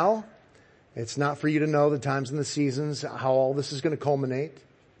wrath now? It's not for you to know the times and the seasons, how all this is going to culminate.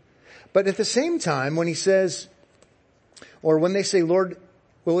 But at the same time, when he says, or when they say, Lord,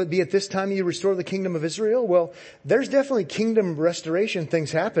 will it be at this time you restore the kingdom of Israel? Well, there's definitely kingdom restoration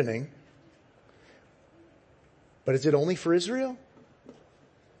things happening. But is it only for Israel?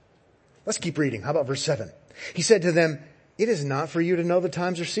 Let's keep reading. How about verse 7? He said to them, it is not for you to know the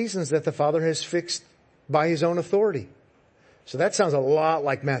times or seasons that the Father has fixed by his own authority. So that sounds a lot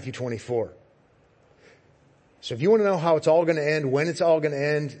like Matthew 24. So if you want to know how it's all going to end, when it's all going to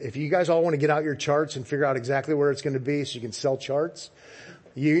end, if you guys all want to get out your charts and figure out exactly where it's going to be so you can sell charts,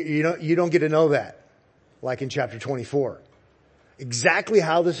 you don't get to know that like in chapter 24. Exactly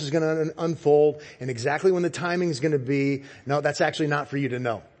how this is going to unfold and exactly when the timing is going to be. No, that's actually not for you to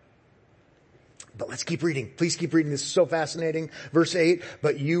know. But let's keep reading. Please keep reading. This is so fascinating. Verse 8,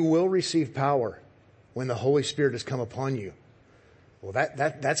 but you will receive power when the Holy Spirit has come upon you. Well,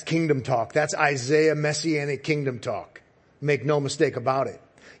 that's kingdom talk. That's Isaiah messianic kingdom talk. Make no mistake about it.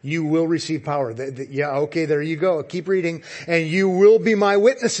 You will receive power. Yeah, okay, there you go. Keep reading. And you will be my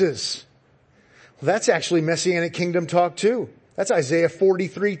witnesses. Well, that's actually messianic kingdom talk too. That's Isaiah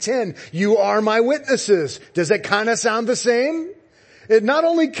 43:10. You are my witnesses. Does that kind of sound the same? It not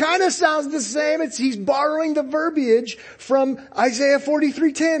only kind of sounds the same, he's borrowing the verbiage from Isaiah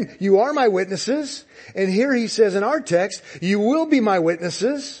 43:10. You are my witnesses. And here he says in our text, you will be my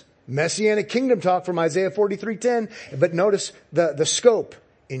witnesses. Messianic kingdom talk from Isaiah 43:10. But notice the scope.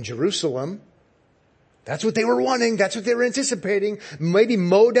 In Jerusalem. That's what they were wanting. That's what they were anticipating. Maybe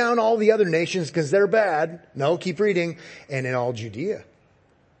mow down all the other nations because they're bad. No, keep reading. And in all Judea.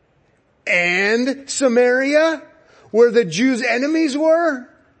 And Samaria, where the Jews' enemies were.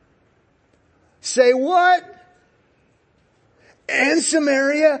 Say what? and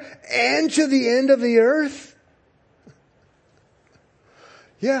Samaria and to the end of the earth?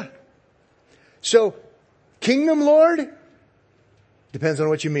 Yeah. So, kingdom, Lord, depends on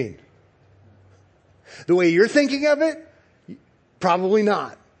what you mean. The way you're thinking of it, probably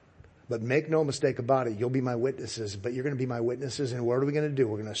not. But make no mistake about it, you'll be my witnesses, but you're going to be my witnesses, and what are we going to do?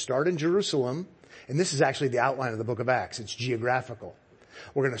 We're going to start in Jerusalem, and this is actually the outline of the book of Acts. It's geographical.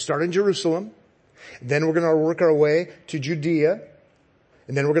 We're going to start in Jerusalem, then we're going to work our way to Judea,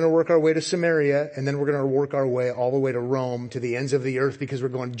 and then we're going to work our way to Samaria, and then we're going to work our way all the way to Rome, to the ends of the earth, because we're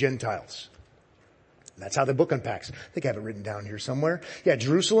going to Gentiles. That's how the book unpacks. I think I have it written down here somewhere. Yeah,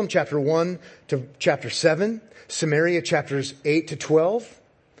 Jerusalem, chapter 1 to chapter 7. Samaria, chapters 8 to 12.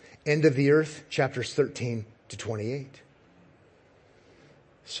 End of the earth, chapters 13 to 28.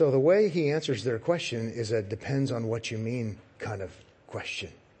 So the way he answers their question is a depends on what you mean kind of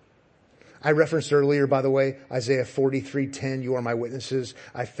question. I referenced earlier, by the way, Isaiah 43:10, you are my witnesses.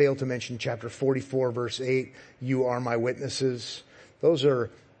 I failed to mention chapter 44, verse 8, you are my witnesses. Those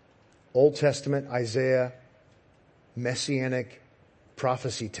are Old Testament, Isaiah, messianic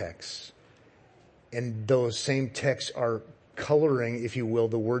prophecy texts. And those same texts are coloring, if you will,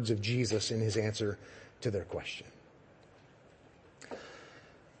 the words of Jesus in his answer to their question.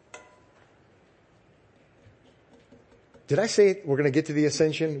 Did I say we're going to get to the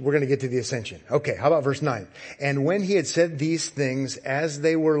ascension? We're going to get to the ascension. Okay, how about verse 9? And when he had said these things, as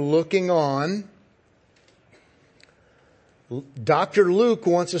they were looking on, Dr. Luke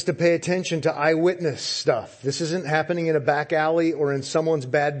wants us to pay attention to eyewitness stuff. This isn't happening in a back alley or in someone's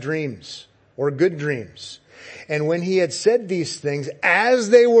bad dreams or good dreams. And when he had said these things, as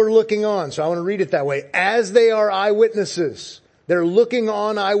they were looking on, so I want to read it that way, as they are eyewitnesses, they're looking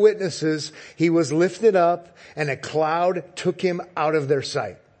on eyewitnesses, he was lifted up and a cloud took him out of their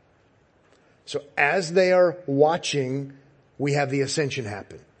sight. So as they are watching, we have the ascension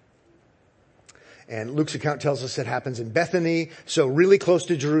happen. And Luke's account tells us it happens in Bethany, so really close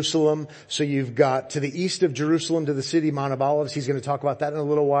to Jerusalem. So you've got to the east of Jerusalem to the city, Mount of Olives. He's going to talk about that in a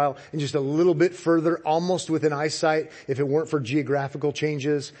little while. And just a little bit further, almost within eyesight, if it weren't for geographical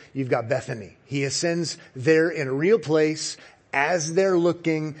changes, you've got Bethany. He ascends there in a real place as they're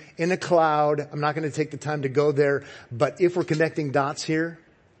looking in a cloud. I'm not going to take the time to go there, but if we're connecting dots here,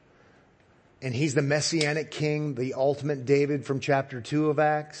 and he's the Messianic king, the ultimate David from chapter 2 of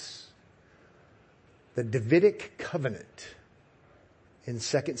Acts, the Davidic covenant in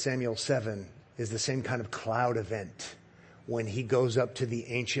 2 Samuel 7 is the same kind of cloud event when he goes up to the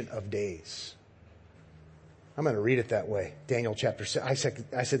Ancient of Days. I'm going to read it that way. Daniel chapter 7. I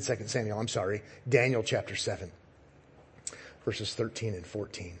said 2 Samuel, I'm sorry. Daniel chapter 7, verses 13 and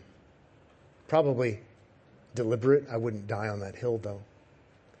 14. Probably deliberate. I wouldn't die on that hill though.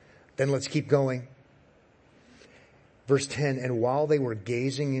 Then let's keep going. Verse 10, and while they were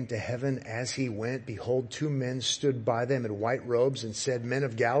gazing into heaven as he went, behold, two men stood by them in white robes and said, Men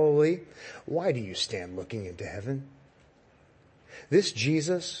of Galilee, why do you stand looking into heaven? This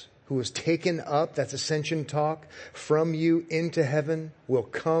Jesus who was taken up, that's ascension talk, from you into heaven will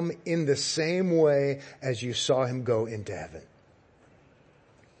come in the same way as you saw him go into heaven.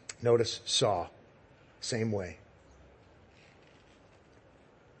 Notice saw, same way.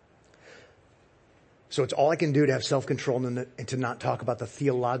 So it's all I can do to have self-control and to not talk about the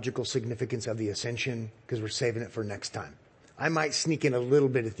theological significance of the ascension because we're saving it for next time. I might sneak in a little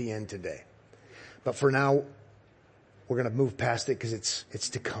bit at the end today. But for now, we're going to move past it because it's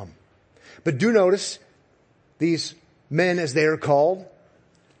to come. But do notice these men, as they are called,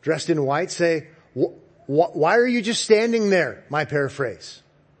 dressed in white, say, why are you just standing there? My paraphrase.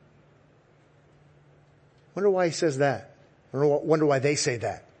 Wonder why he says that. Wonder why they say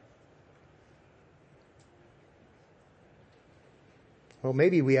that. Well,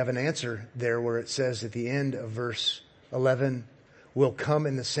 maybe we have an answer there where it says at the end of verse 11, will come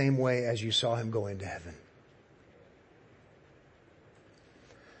in the same way as you saw him go into heaven.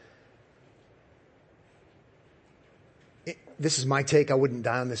 This is my take. I wouldn't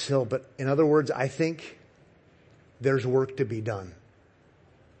die on this hill, but in other words, I think there's work to be done.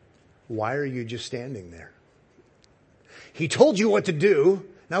 Why are you just standing there? He told you what to do.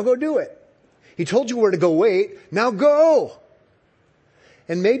 Now go do it. He told you where to go wait. Now go.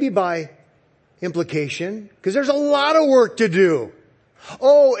 And maybe by implication, because there's a lot of work to do.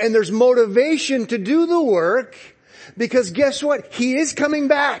 Oh, and there's motivation to do the work because guess what? He is coming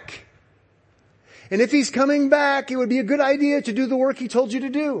back. And if he's coming back, it would be a good idea to do the work he told you to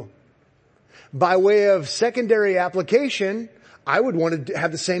do. By way of secondary application, I would want to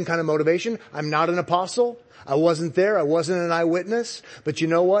have the same kind of motivation. I'm not an apostle. I wasn't there. I wasn't an eyewitness. But you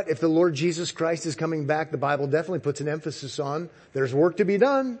know what? If the Lord Jesus Christ is coming back, the Bible definitely puts an emphasis on there's work to be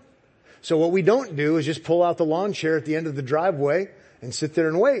done. So what we don't do is just pull out the lawn chair at the end of the driveway and sit there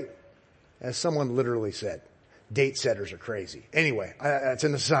and wait. As someone literally said, date setters are crazy. Anyway, that's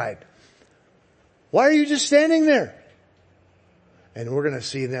an aside. Why are you just standing there? And we're going to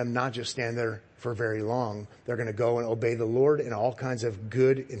see them not just stand there for very long. They're going to go and obey the Lord, and all kinds of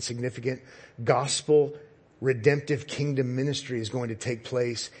good and significant gospel redemptive kingdom ministry is going to take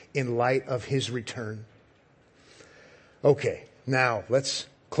place in light of his return. Okay, now let's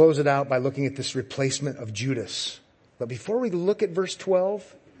close it out by looking at this replacement of Judas. But before we look at verse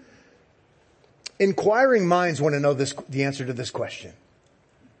 12, inquiring minds want to know the answer to this question.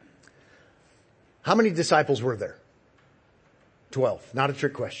 How many disciples were there? 12. Not a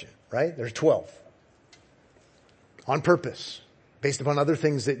trick question, right? There's 12. On purpose, based upon other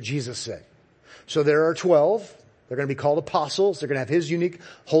things that Jesus said. So there are 12. They're going to be called apostles. They're going to have his unique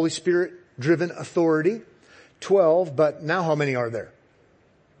Holy Spirit-driven authority. 12, but now how many are there?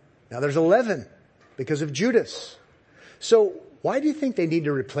 Now there's 11 because of Judas. So why do you think they need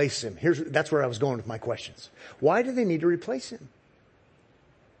to replace him? That's where I was going with my questions. Why do they need to replace him?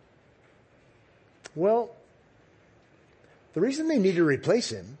 Well, the reason they need to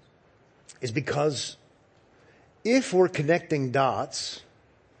replace him is because if we're connecting dots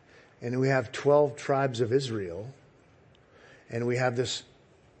and we have 12 tribes of Israel and we have this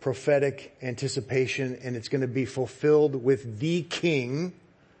prophetic anticipation and it's going to be fulfilled with the king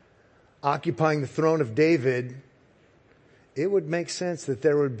occupying the throne of David, it would make sense that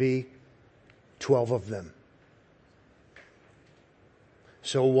there would be 12 of them.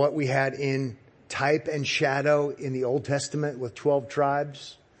 So what we had in type and shadow in the Old Testament with 12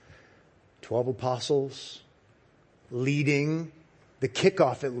 tribes, 12 apostles, leading the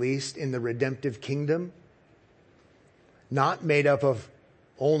kickoff at least in the redemptive kingdom, not made up of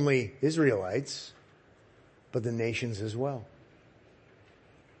only Israelites, but the nations as well.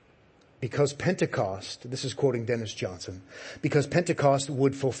 Because Pentecost, this is quoting Dennis Johnson, because Pentecost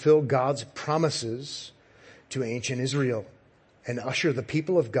would fulfill God's promises to ancient Israel and usher the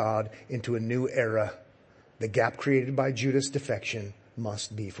people of God into a new era. The gap created by Judas' defection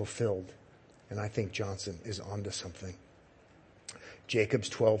must be fulfilled. And I think Johnson is onto something. Jacob's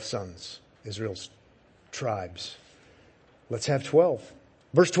 12 sons, Israel's tribes. Let's have 12.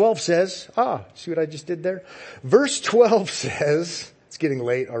 Verse 12 says, see what I just did there? Verse 12 says, it's getting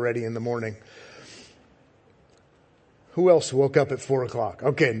late already in the morning. Who else woke up at 4 o'clock?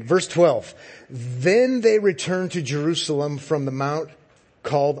 Okay, verse 12. Then they returned to Jerusalem from the mount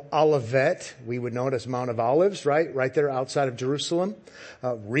called Olivet. We would know it as Mount of Olives, right? Right there outside of Jerusalem.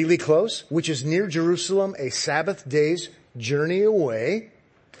 Really close, which is near Jerusalem, a Sabbath day's journey away.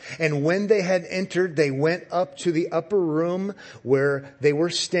 And when they had entered, they went up to the upper room where they were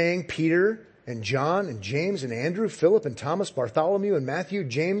staying, Peter and John and James and Andrew, Philip and Thomas, Bartholomew and Matthew,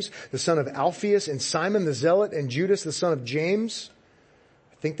 James, the son of Alphaeus, and Simon the Zealot, and Judas, the son of James.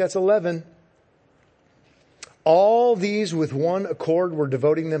 I think that's 11. All these with one accord were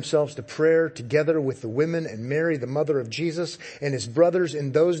devoting themselves to prayer together with the women and Mary, the mother of Jesus, and his brothers.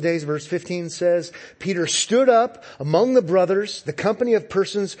 In those days, verse 15 says, Peter stood up among the brothers. The company of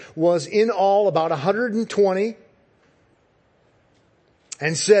persons was in all about 120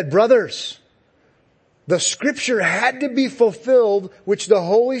 and said, brothers, the scripture had to be fulfilled, which the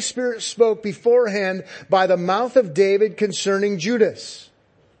Holy Spirit spoke beforehand by the mouth of David concerning Judas.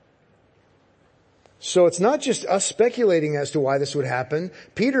 So it's not just us speculating as to why this would happen.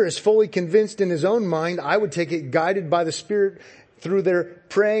 Peter is fully convinced in his own mind. I would take it guided by the Spirit through their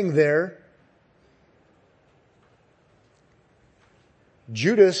praying there.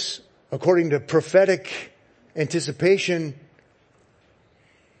 Judas, according to prophetic anticipation,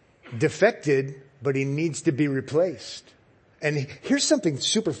 defected, but he needs to be replaced. And here's something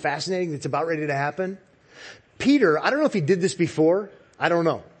super fascinating that's about ready to happen. Peter, I don't know if he did this before. I don't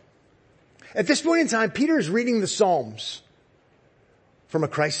know. At this point in time, Peter is reading the Psalms from a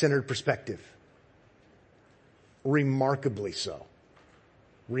Christ-centered perspective. Remarkably so.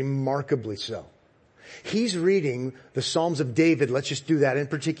 Remarkably so. He's reading the Psalms of David, let's just do that in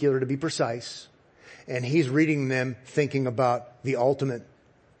particular to be precise. And he's reading them thinking about the ultimate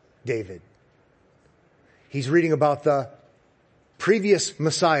David. He's reading about the previous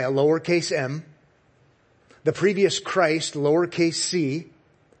Messiah, lowercase m, the previous Christ, lowercase c,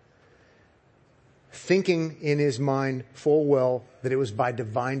 thinking in his mind full well that it was by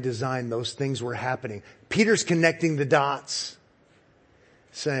divine design those things were happening. Peter's connecting the dots,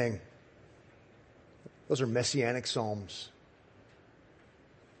 saying, those are messianic psalms.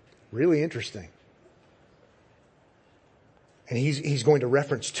 Really interesting. And he's going to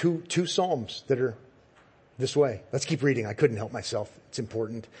reference two Psalms that are this way. Let's keep reading. I couldn't help myself. It's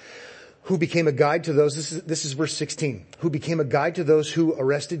important. Who became a guide to those, this is verse 16, who became a guide to those who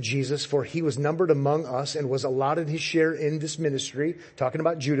arrested Jesus, for he was numbered among us and was allotted his share in this ministry, talking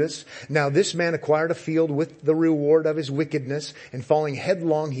about Judas. Now this man acquired a field with the reward of his wickedness, and falling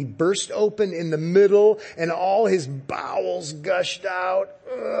headlong, he burst open in the middle, and all his bowels gushed out.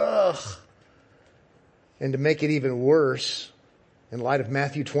 Ugh. And to make it even worse, in light of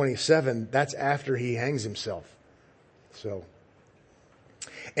Matthew 27, that's after he hangs himself. So,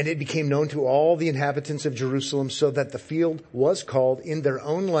 and it became known to all the inhabitants of Jerusalem, so that the field was called in their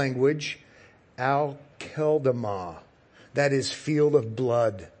own language Al-Keldamah, that is, field of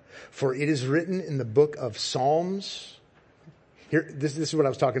blood. For it is written in the book of Psalms. Here, this is what I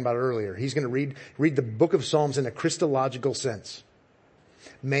was talking about earlier. He's going to read the book of Psalms in a Christological sense.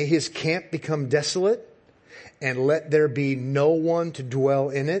 May his camp become desolate, and let there be no one to dwell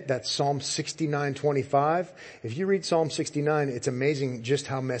in it. That's Psalm 69:25. If you read Psalm 69, it's amazing just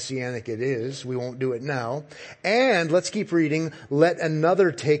how messianic it is. We won't do it now. And let's keep reading. Let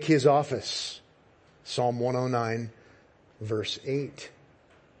another take his office. Psalm 109, verse 8.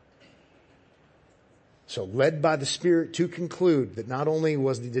 So led by the Spirit to conclude that not only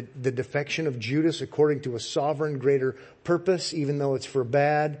was the defection of Judas according to a sovereign greater purpose, even though it's for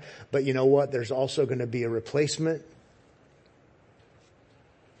bad, but you know what? There's also going to be a replacement.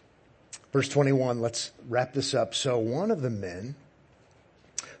 Verse 21, let's wrap this up. So one of the men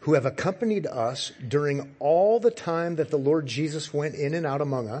who have accompanied us during all the time that the Lord Jesus went in and out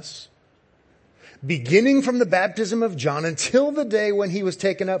among us, beginning from the baptism of John until the day when he was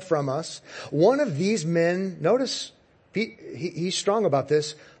taken up from us, one of these men, notice, he's strong about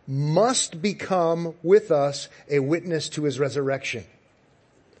this, must become with us a witness to his resurrection.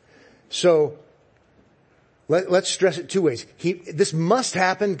 So, let's stress it two ways. This must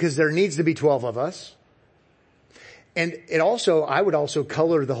happen because there needs to be 12 of us. And I would also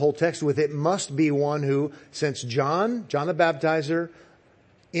color the whole text with it must be one who, since John the Baptizer,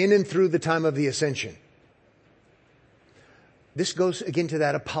 in and through the time of the ascension. This goes again to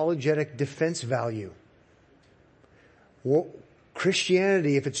that apologetic defense value. Well,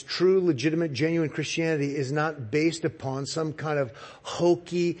 Christianity, if it's true, legitimate, genuine Christianity, is not based upon some kind of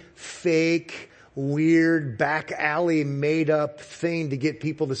hokey, fake, weird, back alley made up thing to get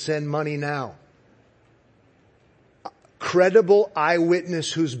people to send money now. Credible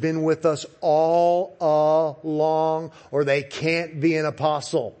eyewitness who's been with us all along, or they can't be an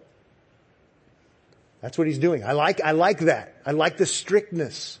apostle. That's what he's doing. I like that. I like the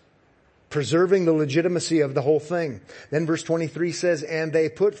strictness, preserving the legitimacy of the whole thing. Then verse 23 says, and they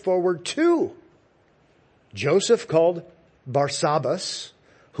put forward two. Joseph called Barsabbas,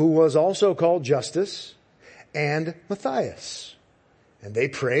 who was also called Justus, and Matthias. And they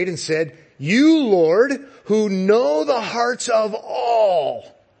prayed and said, you, Lord, who know the hearts of all,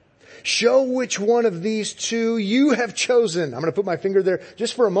 show which one of these two you have chosen. I'm going to put my finger there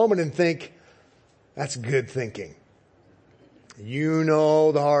just for a moment and think, that's good thinking. You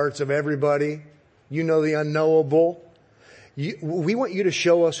know the hearts of everybody. You know the unknowable. We want you to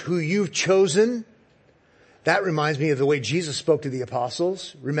show us who you've chosen. That reminds me of the way Jesus spoke to the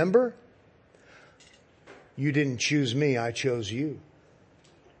apostles. Remember? You didn't choose me, I chose you.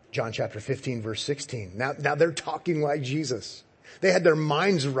 John chapter 15, verse 16. Now they're talking like Jesus. They had their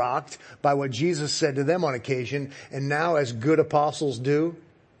minds rocked by what Jesus said to them on occasion. And now, as good apostles do,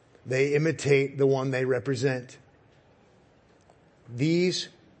 they imitate the one they represent. These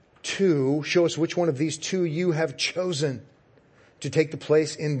two, show us which one of these two you have chosen to take the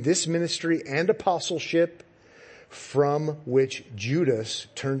place in this ministry and apostleship from which Judas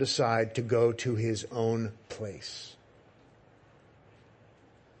turned aside to go to his own place.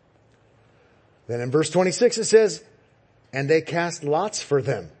 Then in verse 26 it says, and they cast lots for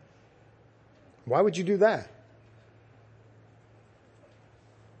them. Why would you do that?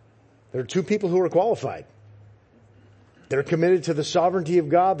 There are two people who are qualified. They're committed to the sovereignty of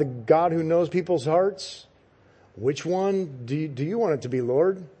God, the God who knows people's hearts. Which one do you want it to be,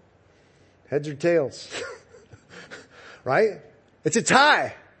 Lord? Heads or tails? Right? It's a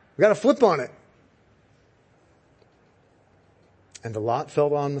tie. We got to flip on it. And the lot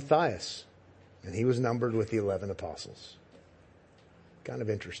fell on Matthias, and he was numbered with the 11 apostles. Kind of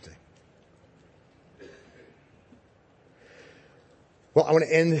interesting. Well, I want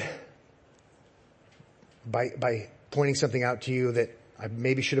to end by pointing something out to you that I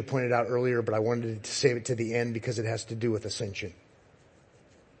maybe should have pointed out earlier, but I wanted to save it to the end because it has to do with ascension,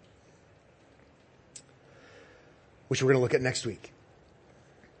 which we're going to look at next week.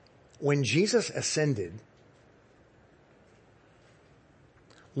 When Jesus ascended,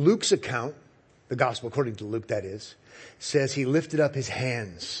 Luke's account, the gospel according to Luke that is, says he lifted up his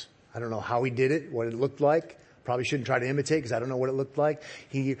hands. I don't know how he did it, what it looked like. Probably shouldn't try to imitate because I don't know what it looked like.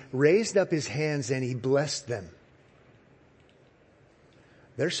 He raised up his hands and he blessed them.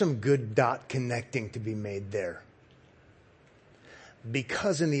 There's some good dot connecting to be made there.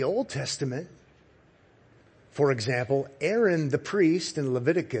 Because in the Old Testament, for example, Aaron the priest in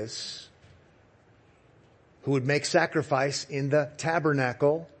Leviticus, who would make sacrifice in the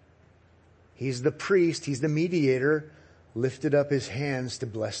tabernacle, he's the priest, he's the mediator, lifted up his hands to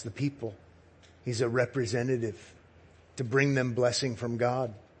bless the people. He's a representative to bring them blessing from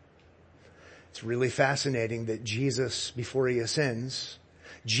God. It's really fascinating that Jesus, before he ascends,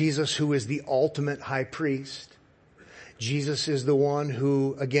 Jesus who is the ultimate high priest, Jesus is the one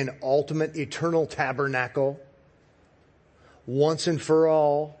who, again, ultimate eternal tabernacle, once and for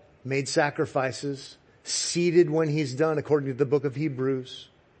all made sacrifices, seated when he's done according to the book of Hebrews,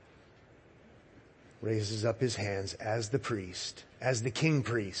 raises up his hands as the priest, as the king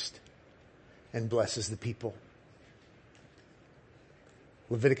priest, and blesses the people.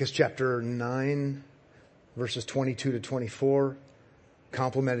 Leviticus chapter 9, verses 22 to 24,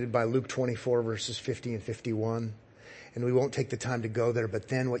 complemented by Luke 24, verses 50 and 51. And we won't take the time to go there, but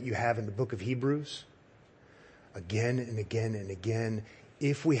then what you have in the book of Hebrews, again and again and again,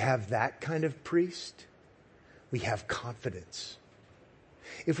 if we have that kind of priest, we have confidence.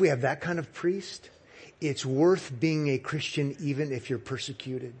 If we have that kind of priest, it's worth being a Christian even if you're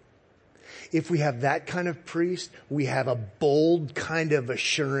persecuted. If we have that kind of priest, we have a bold kind of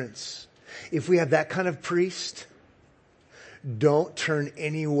assurance. If we have that kind of priest, don't turn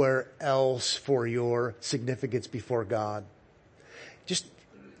anywhere else for your significance before God. Just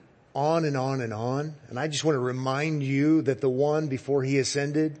on and on and on. And I just want to remind you that the one before he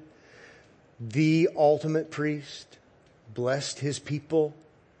ascended, the ultimate priest, blessed his people,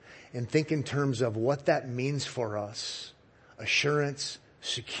 and think in terms of what that means for us. Assurance,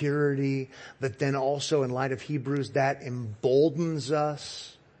 security, but then also in light of Hebrews, that emboldens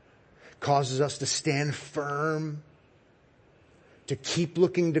us, causes us to stand firm, to keep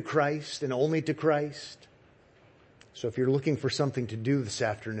looking to Christ and only to Christ. So if you're looking for something to do this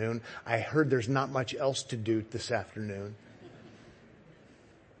afternoon, I heard there's not much else to do this afternoon.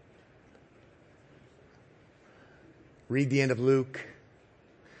 Read the end of Luke.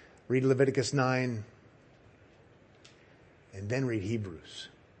 Read Leviticus 9. And then read Hebrews.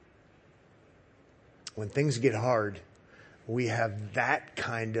 When things get hard, we have that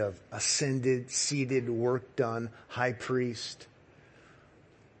kind of ascended, seated, work done high priest.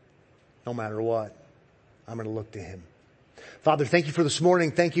 No matter what, I'm going to look to him. Father, thank you for this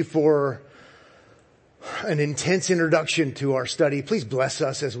morning. Thank you for an intense introduction to our study. Please bless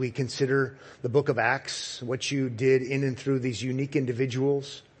us as we consider the book of Acts, what you did in and through these unique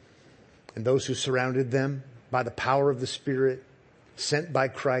individuals and those who surrounded them by the power of the Spirit, sent by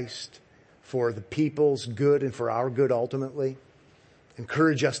Christ for the people's good and for our good ultimately.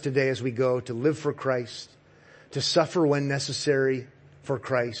 Encourage us today as we go to live for Christ, to suffer when necessary for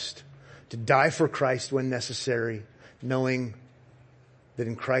Christ, to die for Christ when necessary, knowing that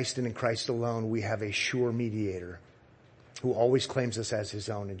in Christ and in Christ alone we have a sure mediator who always claims us as his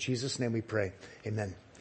own. In Jesus' name we pray. Amen.